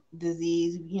kidney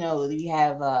disease, we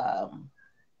have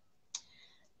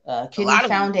A Kidney lot of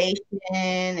them. Foundation,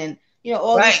 and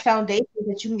all these Right. foundations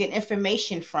that you can get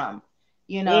information from.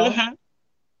 You know, Mm-hmm.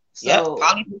 Yep. so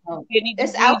Polycystic kidney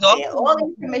it's out disease. All there. of All the them.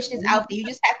 information is Mhm. out there. You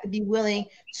just have to be willing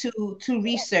to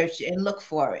research and look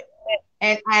for it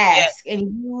and Yeah. ask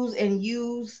and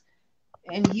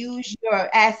use your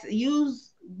ask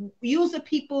use the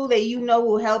people that you know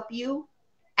will help you.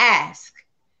 Ask,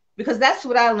 because that's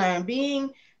what I learned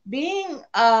being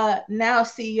now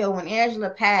CEO. When Angela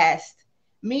passed,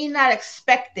 me not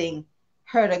expecting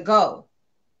her to go,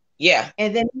 Yeah.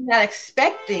 and then me not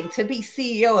expecting to be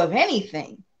CEO of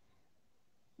anything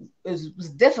was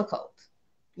difficult,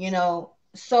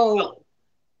 so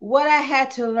what I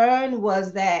had to learn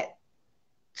was that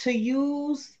to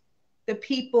use the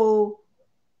people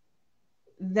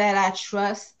that I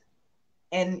trust,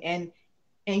 and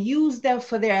use them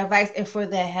for their advice and for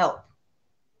their help,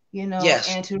 Yes.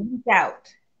 and to reach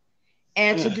out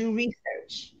and to Mm. do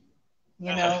research,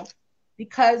 you Mhm. know,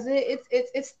 because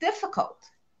it's difficult,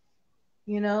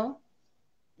 you know.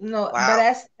 No, but Wow.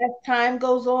 as time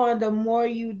goes on, the more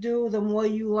you do, the more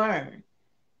you learn.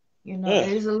 Mm.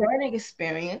 It is a learning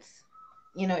experience.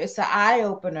 It's an eye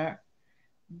opener.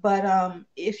 But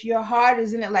if your heart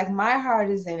is in it, like my heart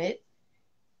is in it,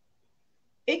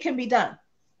 it can be done.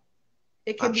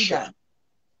 It can I'm be sure. done.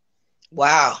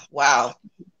 Wow. Wow.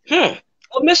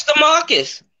 Well, Mr.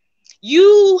 Marcus,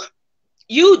 you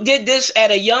you did this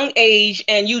at a young age,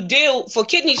 and you deal for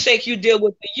kidney's sake. You deal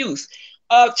with the youth.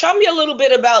 Tell me a little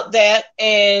bit about that,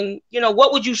 and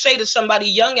what would you say to somebody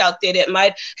young out there that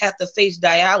might have to face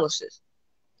dialysis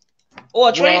or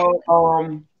a transplant?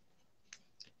 Well,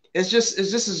 it's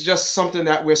just something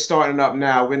that we're starting up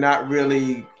now. We're not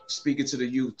really speaking to the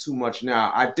youth too much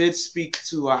now. I did speak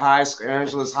to a high school,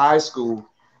 Angela's high school,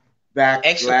 back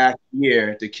Excellent. last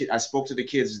year. I spoke to the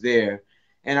kids there,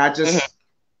 and I Mhm. just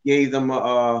gave them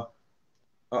a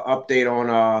update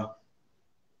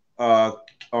uh,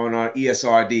 on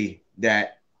ESRD,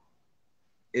 that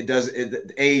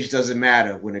age doesn't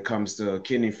matter when it comes to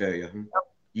kidney failure.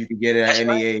 You can get it at That's any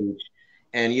right. age.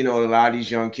 And a lot of these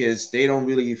young kids, they don't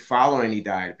really follow any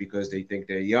diet because they think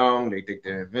they're young, they think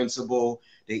they're invincible,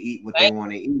 they eat what they Right?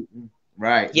 want to eat.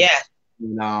 Right. Yeah.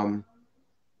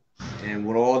 And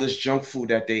with all this junk food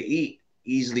that they eat,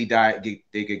 easily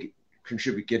they could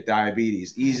get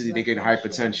diabetes, easily they get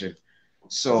hypertension.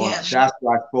 So Yes. that's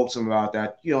why I spoke to them about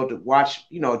that. To watch,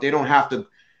 they don't have to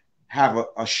have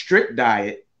a strict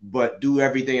diet, but do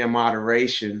everything in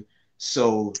moderation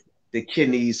so the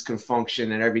kidneys can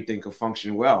function and everything can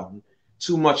function well.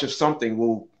 Too much of something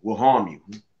will harm you.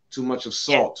 Too much of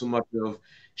Yeah. salt, too much of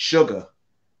sugar,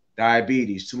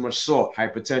 diabetes, too much salt,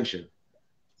 hypertension.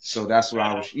 So that's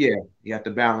what you have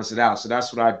to balance it out. So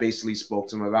that's what I basically spoke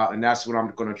to him about. And that's what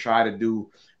I'm going to try to do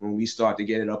when we start to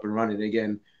get it up and running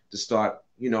again, to start,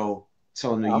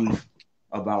 telling the Wow. youth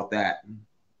about that, and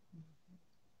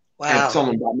Wow. tell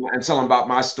them about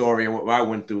my story and what I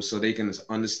went through, so they can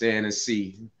understand and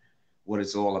see what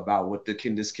it's all about.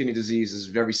 This kidney disease is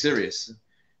very serious.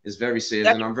 It's very serious,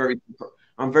 That's and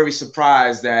I'm very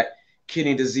surprised that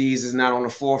kidney disease is not on the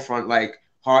forefront like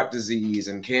heart disease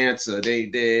and cancer.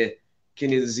 They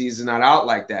kidney disease is not out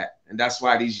like that, and that's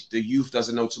why the youth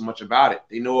doesn't know too much about it.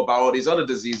 They know about all these other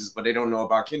diseases, but they don't know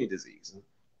about kidney disease.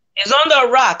 It's under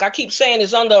a rock. I keep saying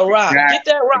it's under a rock. Get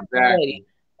that rock ready. Exactly.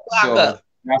 Rock So up.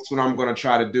 that's what I'm going to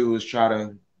try to do, is try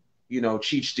to,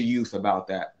 teach the youth about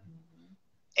that.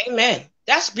 Amen.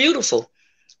 That's beautiful.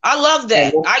 I love And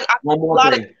that. I one a more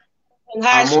lot of thing, in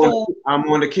high I'm on school. I'm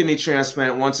on the kidney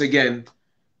transplant once again.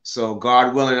 So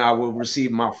God willing, I will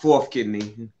receive my fourth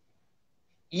kidney.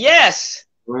 Yes.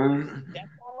 Mm. That's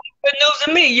good news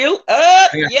to me. You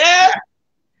yes.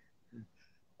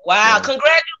 Wow. So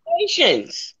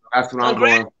Congratulations. that's what I'm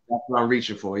Congrats. going. That's what I'm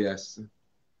reaching for. Yes,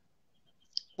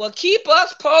 Well, keep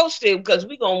us posted because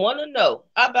we're gonna want to know.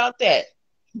 How about that?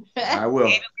 I will.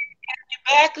 Maybe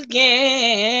we'll back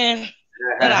again.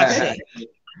 What I say.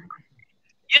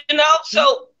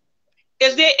 So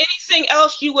is there anything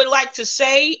else you would like to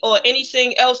say, or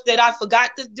anything else that I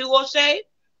forgot to do or say?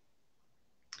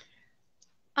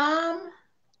 um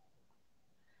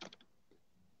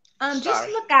just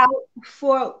Sorry. look out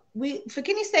for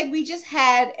kidney's sake. We just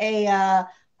had a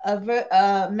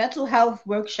mental health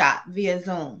workshop via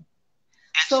Zoom.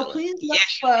 So Excellent. please look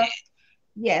Yes, you for did.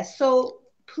 yes. So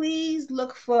please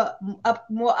look for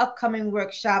more upcoming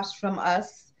workshops from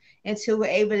us until we're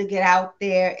able to get out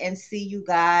there and see you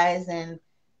guys and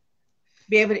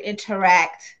be able to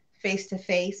interact face to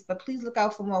face. But please look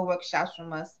out for more workshops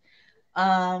from us.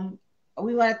 Um,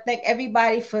 we want to thank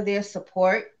everybody for their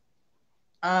support.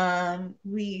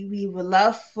 We would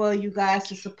love for you guys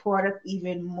to support us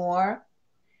even more.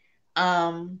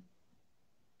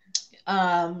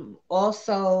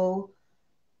 Also,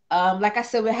 like I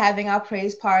said, we're having our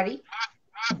praise party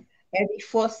every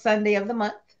fourth Sunday of the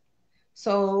month.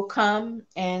 So come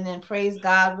and then praise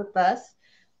God with us.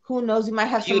 Who knows, we might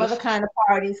have some other kind of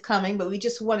parties coming, but we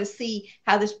just want to see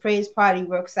how this praise party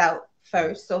works out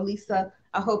first. So Lisa,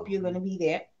 I hope you're going to be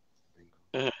there.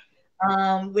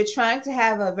 We're trying to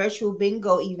have a virtual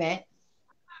bingo event.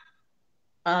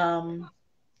 And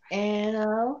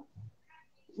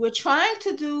we're trying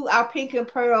to do our Pink and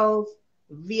Pearls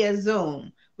via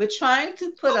Zoom. We're trying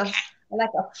to put a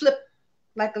flip,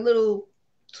 like a little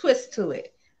twist to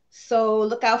it. So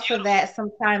look out for that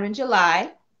sometime in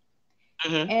July.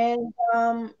 And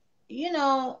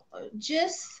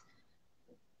just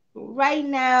right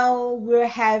now we're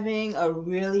having a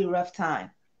really rough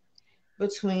time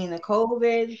between the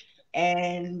COVID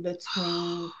and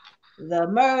between the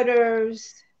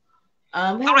murders.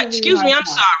 All right, excuse me, I'm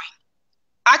sorry.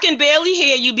 I can barely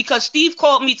hear you because Steve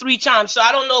called me 3 times. So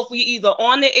I don't know if we either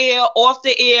on the air, off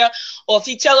the air, or if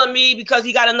he's telling me because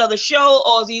he got another show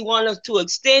or if he wants us to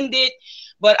extend it.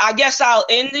 But I guess I'll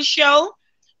end the show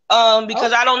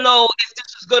because I don't know if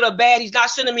this is good or bad. He's not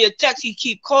sending me a text. He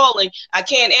keep calling. I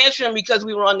can't answer him because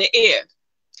we were on the air.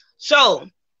 So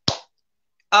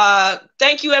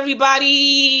thank you,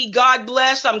 everybody. God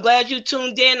bless. I'm glad you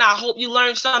tuned in. I hope you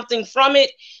learned something from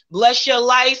it. Bless your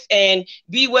life and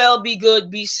be well, be good,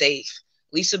 be safe.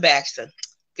 Lisa Baxter.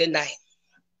 Good night.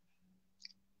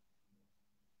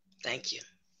 Thank you.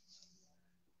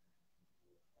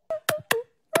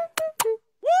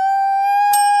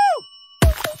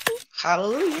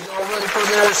 Hallelujah. You all ready for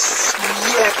this?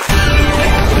 Yeah.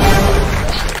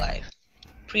 Bless your life.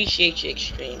 Appreciate you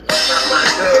extremely.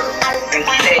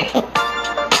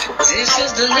 This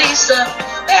is the Lisa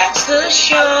Baxter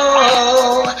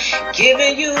Show,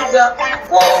 giving you the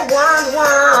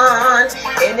 411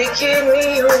 and the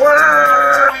kidney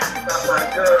one. My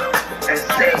girl, and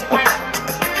say,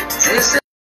 this is